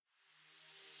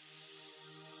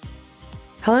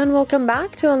Hello and welcome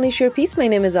back to Unleash Your Peace. My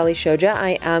name is Ali Shoja.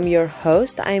 I am your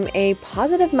host. I'm a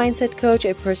positive mindset coach,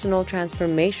 a personal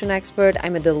transformation expert.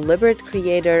 I'm a deliberate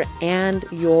creator and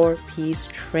your peace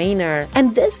trainer.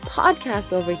 And this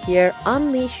podcast over here,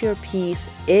 Unleash Your Peace,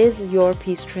 is your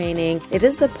peace training. It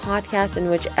is the podcast in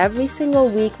which every single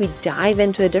week we dive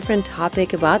into a different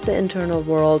topic about the internal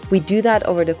world. We do that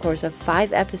over the course of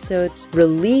 5 episodes,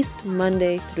 released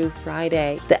Monday through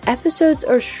Friday. The episodes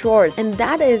are short, and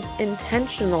that is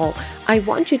intentional. I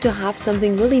want you to have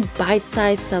something really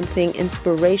bite-sized, something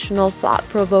inspirational,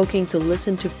 thought-provoking to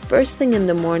listen to first thing in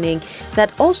the morning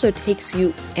that also takes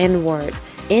you inward.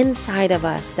 Inside of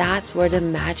us, that's where the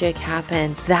magic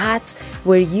happens. That's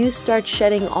where you start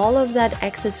shedding all of that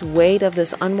excess weight of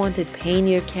this unwanted pain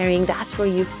you're carrying. That's where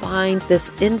you find this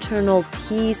internal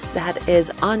peace that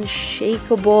is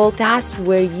unshakable. That's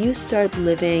where you start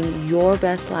living your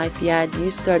best life yet.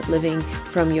 You start living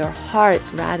from your heart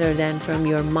rather than from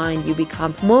your mind. You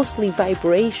become mostly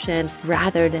vibration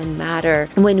rather than matter.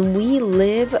 When we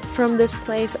live from this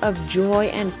place of joy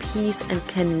and peace and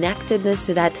connectedness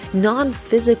to that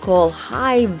non-physical,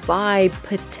 high vibe,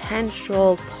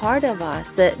 potential part of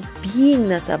us, the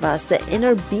beingness of us, the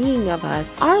inner being of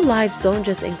us, our lives don't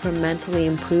just incrementally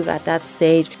improve at that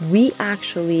stage. We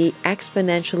actually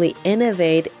exponentially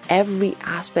innovate every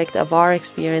aspect of our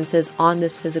experiences on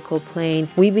this physical plane.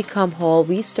 We become whole.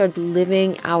 We start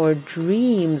living our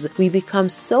dreams. We become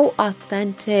so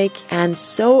authentic and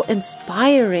so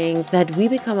inspiring that we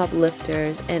become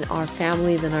uplifters in our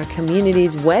families and our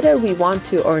communities, whether we want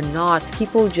to or not.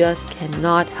 People just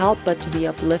cannot help but to be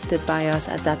uplifted by us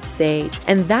at that stage.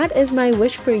 And that is my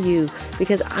wish for you,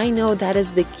 because I know that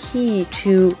is the key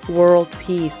to world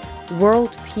peace.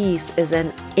 World peace is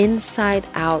an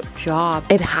inside-out job.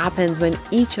 It happens when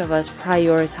each of us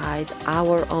prioritize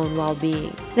our own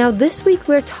well-being. Now, this week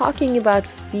we're talking about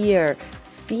fear.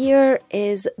 Fear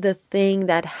is the thing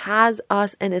that has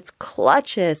us in its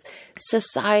clutches.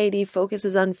 Society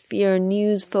focuses on fear.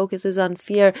 News focuses on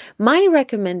fear. My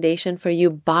recommendation for you,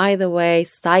 by the way,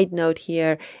 side note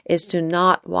here, is to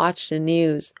not watch the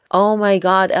news. Oh my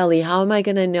God, Ellie, how am I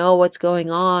going to know what's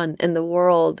going on in the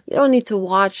world? You don't need to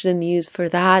watch the news for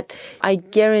that. I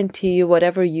guarantee you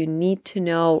whatever you need to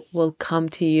know will come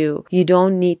to you. You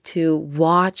don't need to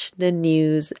watch the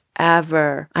news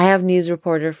ever. I have news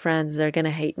reporter friends that are going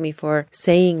to hate me for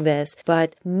saying this,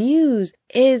 but news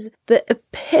is the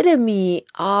epitome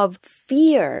of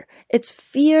fear. It's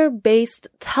fear-based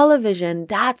television.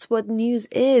 That's what news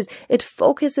is. It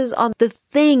focuses on the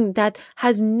thing that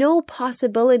has no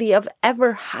possibility of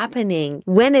ever happening.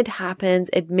 When it happens,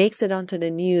 it makes it onto the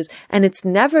news, and it's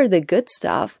never the good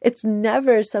stuff. It's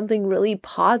never something really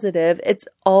positive. It's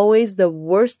always the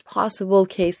worst possible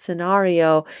case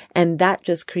scenario, and that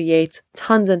just creates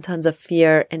tons and tons of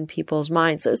fear in people's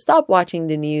minds. So stop watching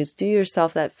the news. Do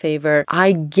yourself that favor.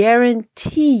 I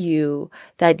guarantee you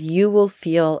that you will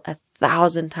feel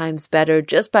 1,000 times better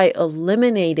just by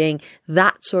eliminating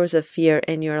that source of fear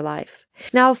in your life.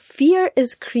 Now, fear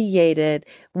is created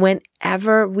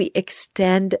whenever we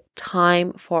extend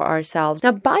time for ourselves.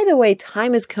 Now, by the way,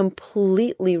 time is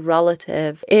completely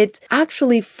relative. It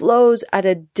actually flows at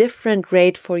a different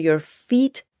rate for your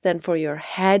feet than for your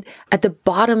head. At the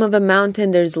bottom of a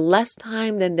mountain, there's less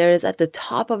time than there is at the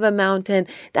top of a mountain.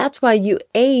 That's why you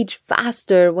age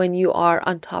faster when you are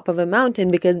on top of a mountain,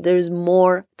 because there's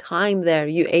more time there.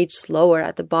 You age slower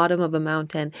at the bottom of a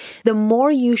mountain. The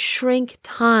more you shrink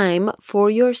time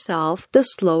for yourself, the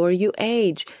slower you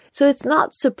age. So it's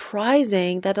not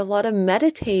surprising that a lot of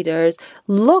meditators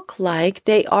look like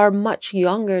they are much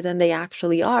younger than they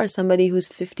actually are. Somebody who's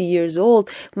 50 years old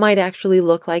might actually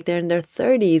look like they're in their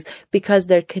 30s because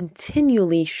they're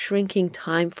continually shrinking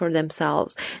time for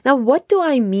themselves. Now, what do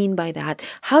I mean by that?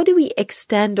 How do we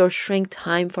extend or shrink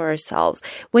time for ourselves?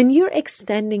 When you're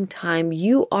extending time,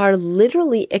 you are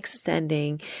literally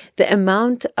extending the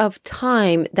amount of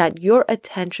time that your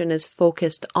attention is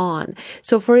focused on.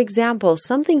 So, for example,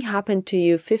 something happened to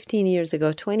you 15 years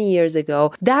ago, 20 years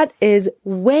ago, that is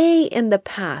way in the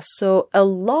past. So a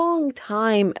long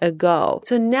time ago.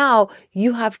 So now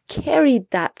you have carried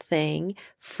that thing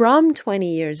from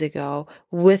 20 years ago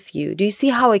with you. Do you see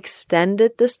how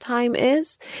extended this time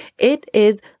is? It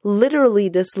is literally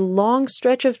this long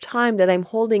stretch of time that I'm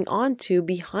holding on to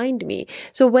behind me.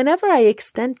 So whenever I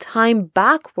extend time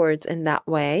backwards in that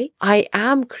way, I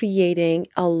am creating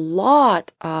a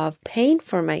lot of pain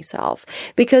for myself,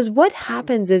 because what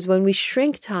happens is when we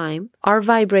shrink time, our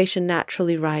vibration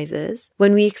naturally rises.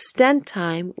 When we extend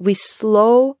time, we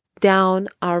slow down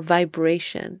our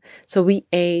vibration. So we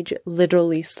age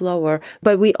literally slower,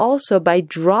 but we also, by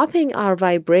dropping our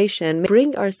vibration,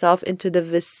 bring ourselves into the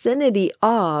vicinity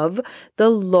of the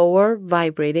lower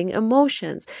vibrating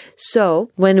emotions.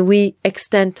 So when we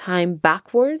extend time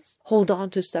backwards, hold on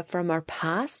to stuff from our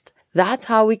past, that's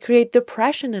how we create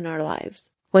depression in our lives.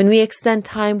 When we extend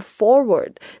time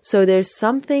forward, so there's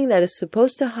something that is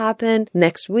supposed to happen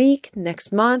next week,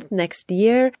 next month, next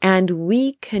year, and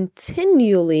we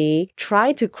continually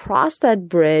try to cross that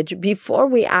bridge before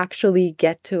we actually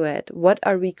get to it. What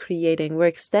are we creating? We're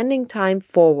extending time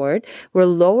forward. We're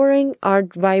lowering our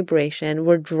vibration.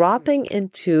 We're dropping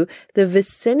into the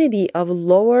vicinity of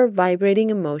lower vibrating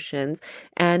emotions.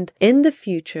 And in the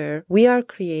future, we are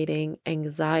creating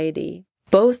anxiety.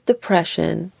 Both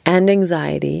depression and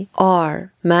anxiety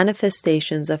are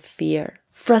manifestations of fear.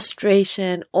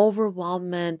 Frustration,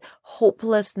 overwhelmment,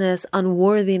 hopelessness,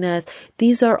 unworthiness,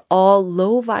 these are all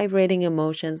low vibrating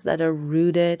emotions that are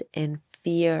rooted in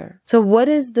fear. So what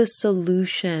is the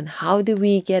solution? How do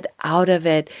we get out of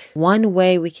it? One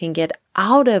way we can get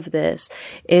out of this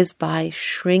is by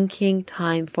shrinking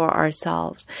time for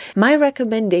ourselves. My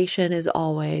recommendation is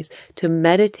always to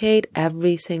meditate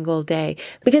every single day,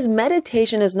 because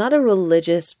meditation is not a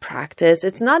religious practice.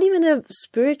 It's not even a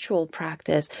spiritual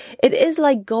practice. It is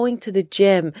like going to the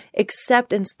gym,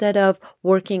 except instead of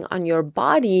working on your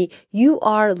body, you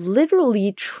are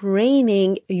literally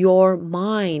training your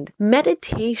mind.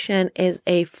 Meditation is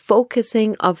a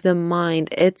focusing of the mind.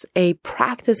 It's a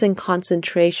practice in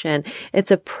concentration.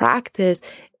 It's a practice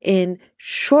in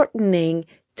shortening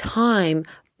time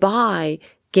by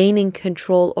gaining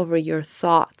control over your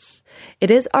thoughts.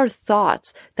 It is our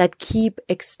thoughts that keep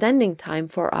extending time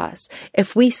for us.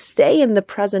 If we stay in the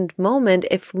present moment,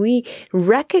 if we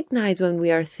recognize when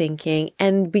we are thinking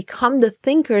and become the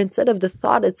thinker instead of the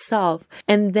thought itself,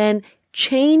 and then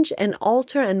change and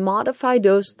alter and modify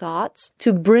those thoughts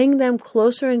to bring them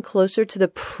closer and closer to the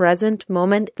present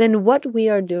moment, then what we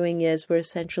are doing is we're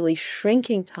essentially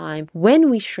shrinking time. When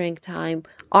we shrink time,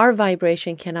 our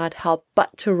vibration cannot help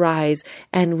but to rise,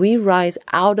 and we rise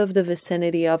out of the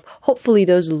vicinity of hopefully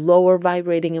those lower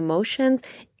vibrating emotions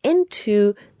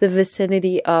into the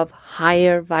vicinity of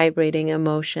higher vibrating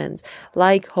emotions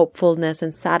like hopefulness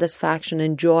and satisfaction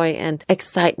and joy and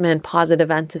excitement,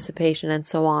 positive anticipation, and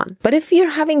so on. But if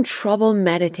you're having trouble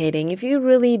meditating, if you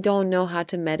really don't know how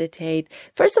to meditate,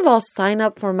 first of all, sign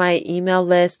up for my email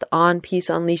list on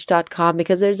peaceunleashed.com,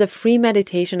 because there's a free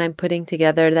meditation I'm putting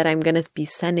together that I'm going to be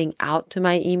sending out to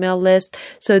my email list.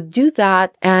 So do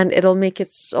that, and it'll make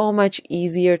it so much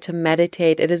easier to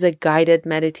meditate. It is a guided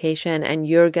meditation, and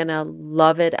you're gonna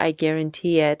love it. I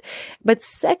guarantee it. But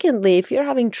secondly, if you're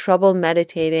having trouble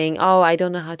meditating, oh, I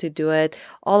don't know how to do it,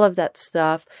 all of that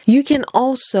stuff, you can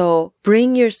also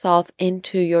bring yourself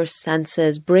into your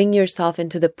senses, bring yourself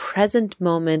into the present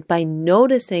moment by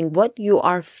noticing what you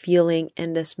are feeling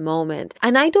in this moment.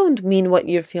 And I don't mean what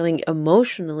you're feeling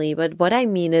emotionally, but what I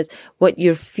mean is what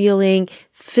you're feeling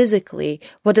physically.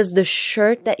 What is the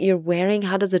shirt that you're wearing?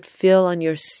 How does it feel on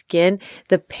your skin?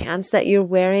 The pants that you're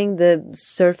wearing, the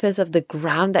surface of the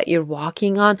ground that you're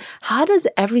walking on, how does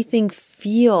everything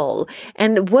feel?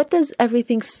 And what does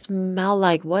everything smell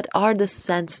like? What are the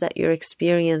scents that you're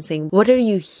experiencing? What are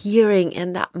you hearing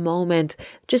in that moment?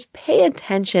 Just pay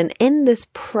attention in this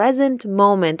present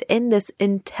moment, in this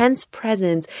intense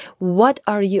presence. What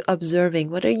are you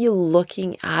observing? What are you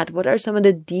looking at? What are some of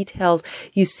the details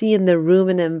you see in the room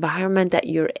and environment that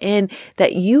you're in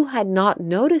that you had not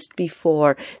noticed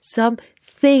before? Some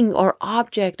thing or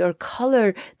object or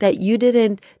color that you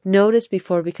didn't notice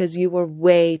before because you were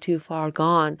way too far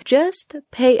gone. Just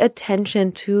pay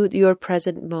attention to your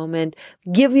present moment.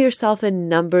 Give yourself a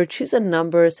number, choose a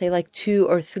number, say like 2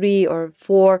 or 3 or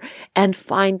 4, and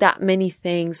find that many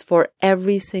things for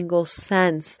every single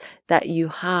sense that you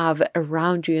have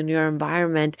around you in your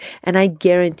environment. And I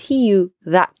guarantee you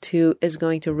that too is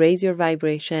going to raise your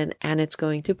vibration and it's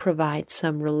going to provide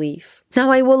some relief.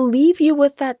 Now I will leave you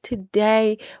with that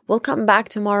today. We'll come back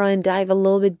tomorrow and dive a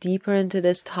little bit deeper into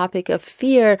this topic of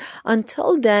fear.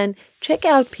 Until then, check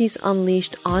out Peace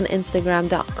Unleashed on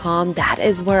Instagram.com. That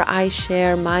is where I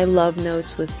share my love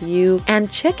notes with you.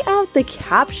 And check out the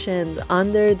captions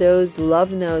under those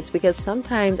love notes, because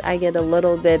sometimes I get a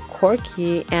little bit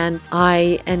quirky and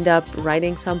I end up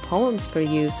writing some poems for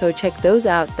you. So check those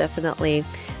out definitely.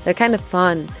 They're kind of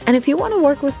fun. And if you want to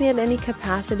work with me at any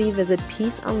capacity, visit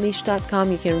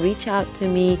peaceunleashed.com. You can reach out to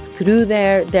me through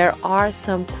there. There are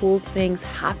some cool things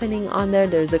happening on there.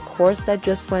 There's a course that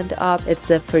just went up. It's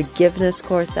a forgiveness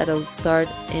course that'll start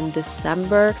in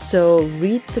December. So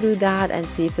read through that and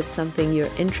see if it's something you're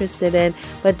interested in.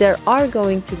 But there are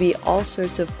going to be all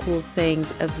sorts of cool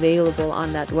things available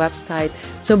on that website.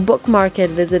 So bookmark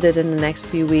it, visit it in the next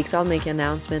few weeks. I'll make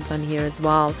announcements on here as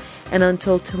well. And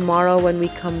until tomorrow when we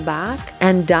come back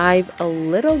and dive a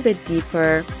little bit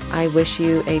deeper, I wish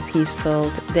you a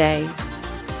peace-filled day.